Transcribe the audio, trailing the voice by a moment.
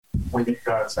when you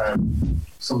guys had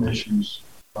some issues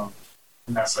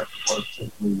in that second quarter,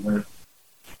 particularly with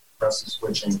aggressive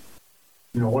switching,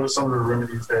 what are some of the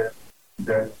remedies that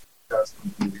guys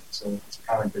can do to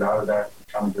kind of get out of that,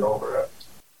 kind of get over that?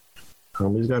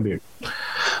 He's got to be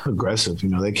aggressive.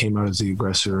 They came out as the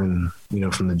aggressor and,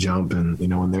 from the jump. And,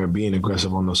 when they're being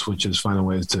aggressive on those switches, finding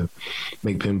ways to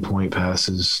make pinpoint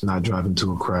passes, not drive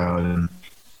into a crowd and,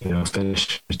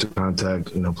 finish the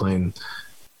contact, playing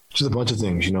just a bunch of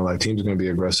things. Like teams are going to be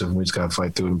aggressive and we just got to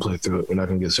fight through it and play through it. We're not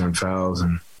going to get certain fouls.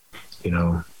 And,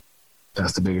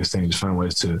 that's the biggest thing. Just find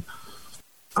ways to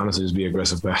honestly just be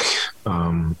aggressive back.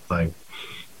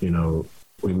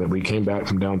 We came back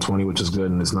from down 20, which is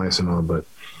good and it's nice and all, but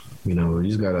we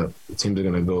just gotta. Teams are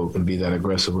gonna go and be that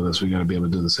aggressive with us. We gotta be able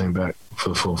to do the same back for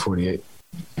the full 48.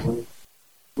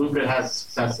 Luka has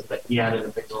success that he had in a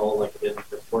big role like he did in the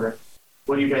first quarter.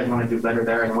 What do you guys want to do better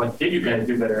there, and what did you guys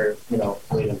do better?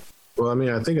 Later? Well,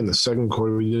 I think in the second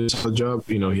quarter we did a solid job.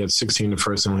 He had 16 in the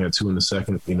first and only had 2 in the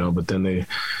second. But then they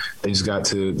just got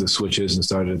to the switches and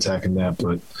started attacking that.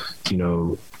 But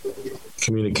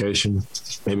communication.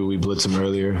 Maybe we blitz him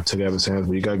earlier, took out of his hands,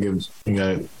 but you got to give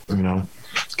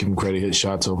him credit, hit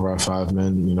shots over our 5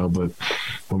 men, but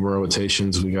when we're on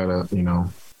rotations, we got to,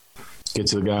 get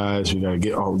to the guys. We got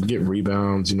to get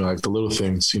rebounds, like the little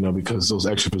things, because those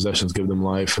extra possessions give them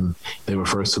life and they were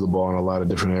first to the ball in a lot of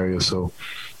different areas. So,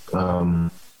 they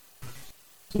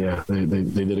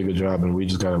did a good job and we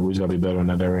just got to be better in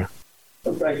that area.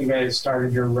 Looks like you guys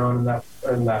started your run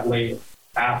in that late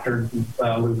after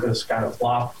Lucas kind of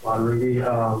flopped on Rudy.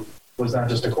 Was that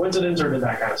just a coincidence, or did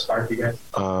that kind of spark you guys?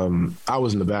 I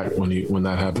was in the back when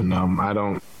that happened. I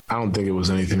don't think it was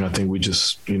anything. I think we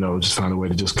just found a way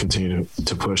to just continue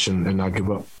to push and not give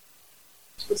up.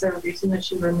 Was there a reason that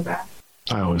you were in the back?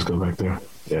 I always go back there.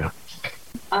 Yeah.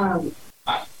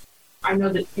 I know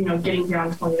that getting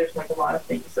down 20, there's like a lot of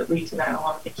things that lead to that. A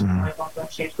lot of things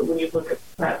that change. But when you look at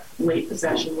that late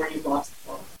possession where you lost the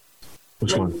ball.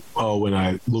 Which one? Oh,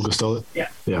 when Lucas stole it? Yeah.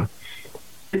 Yeah.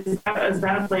 Is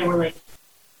that a play where,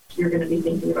 you're going to be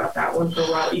thinking about that one for a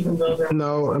while, even though they're...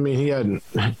 No, he hadn't.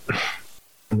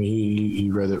 He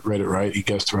read it right. He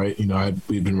guessed right.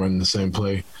 We'd been running the same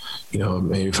play.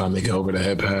 Maybe if I make it over the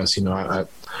head pass,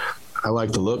 I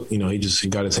like the look. He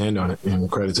got his hand on it,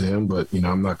 and credit to him. But,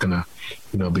 I'm not going to,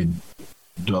 be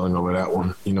dwelling over that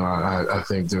one. I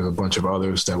think there's a bunch of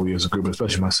others that we as a group,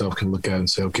 especially myself, can look at and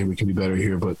say, okay, we can be better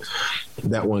here. But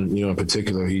that one, in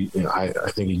particular, I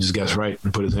think he just guessed right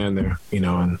and put his hand there,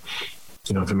 and,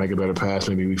 if we make a better pass,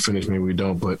 maybe we finish, maybe we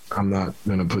don't. But I'm not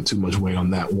going to put too much weight on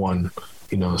that one,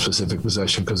 specific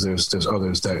possession, because there's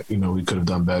others that, we could have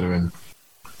done better and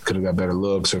could have got better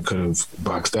looks or could have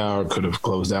boxed out, could have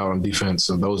closed out on defense.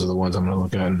 So those are the ones I'm going to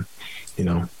look at and,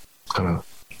 kind of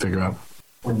figure out.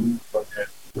 When you look at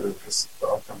the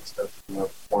upcoming steps in the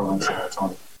Portland San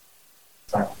Antonio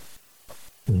tackle,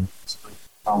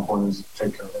 how important is it to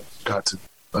take care of those? Got to.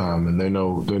 And they're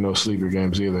no sleeper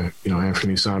games either.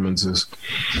 Anthony Simons is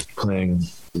playing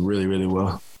really, really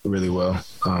well. Really well.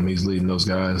 He's leading those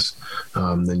guys.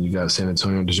 Then you got San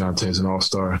Antonio, DeJounte is an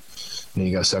all-star. Then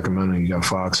you got Sacramento, you got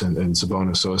Fox and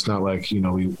Sabonis. So it's not like,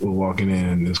 we're walking in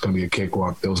and it's going to be a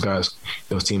cakewalk. Those guys,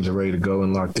 those teams are ready to go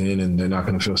and locked in, and they're not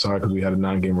going to feel sorry because we had a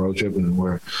 9-game road trip and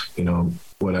we're,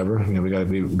 whatever. We got to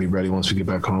be ready once we get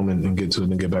back home and get to it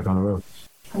and get back on the road.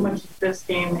 How much this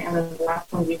game and then the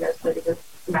last one you guys played against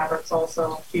Mavericks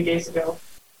also a few days ago,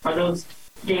 are those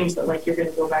games that you're going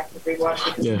to go back and rewatch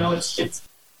because it's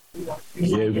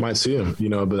you might see them,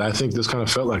 but I think this kind of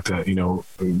felt like that,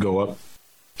 go up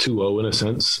 2-0 in a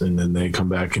sense, and then they come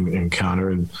back and counter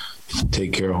and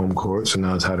take care of home court. So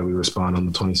now it's how do we respond on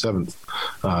the 27th?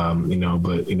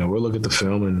 We'll look at the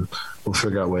film and we'll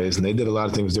figure out ways. And they did a lot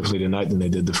of things differently tonight than they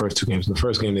did the first 2 games. In the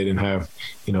first game, they didn't have,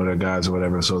 their guys or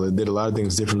whatever. So they did a lot of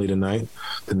things differently tonight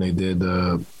than they did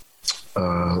the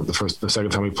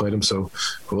second time we played them. So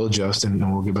we'll adjust and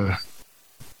we'll get better.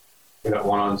 We got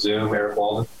one on Zoom, Eric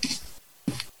Walden.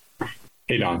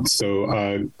 Hey, Don.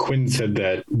 So Quinn said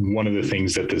that one of the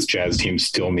things that this Jazz team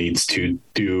still needs to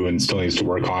do and still needs to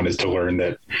work on is to learn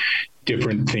that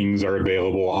different things are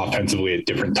available offensively at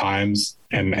different times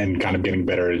and kind of getting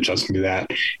better at adjusting to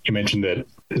that. You mentioned that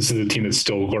this is a team that's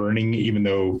still learning, even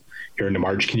though you're into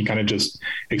March. Can you kind of just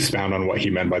expound on what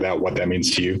he meant by that, what that means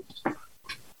to you?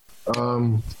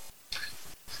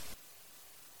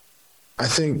 I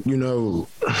think,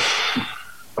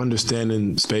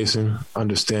 understanding spacing,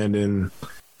 understanding,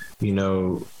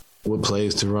 what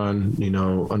plays to run,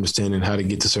 understanding how to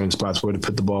get to certain spots, where to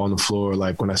put the ball on the floor.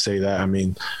 Like when I say that, I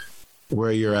mean,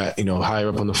 where you're at, higher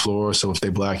up on the floor. So if they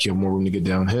block you, have more room to get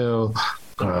downhill,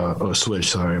 or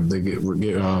switch. Sorry, they get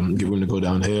room to go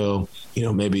downhill.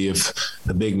 Maybe if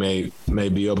the big may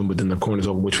be open, but then the corner's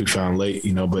open, which we found late.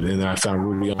 But then I found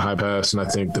Rudy on high pass, and I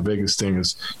think the biggest thing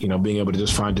is being able to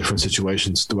just find different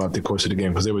situations throughout the course of the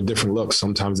game because there were different looks.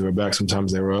 Sometimes they were back,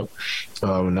 sometimes they were up,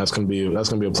 and that's gonna be a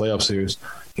playoff series.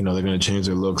 They're going to change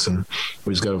their looks, and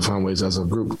we just got to find ways as a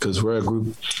group because we're a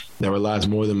group that relies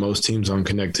more than most teams on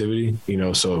connectivity.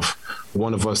 So if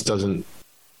one of us doesn't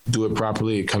do it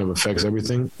properly, it kind of affects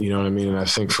everything. You know what I mean? And I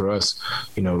think for us,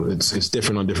 it's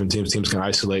different on different teams. Teams can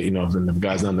isolate, if the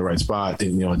guy's not in the right spot,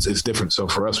 it's different. So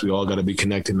for us, we all got to be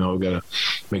connected. We got to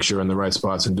make sure we're in the right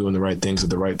spots and doing the right things at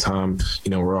the right time.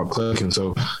 We're all clicking.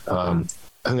 So I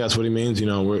think that's what he means.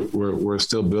 We're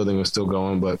still building, we're still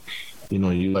going, but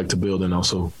you like to build and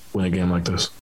also win a game like this.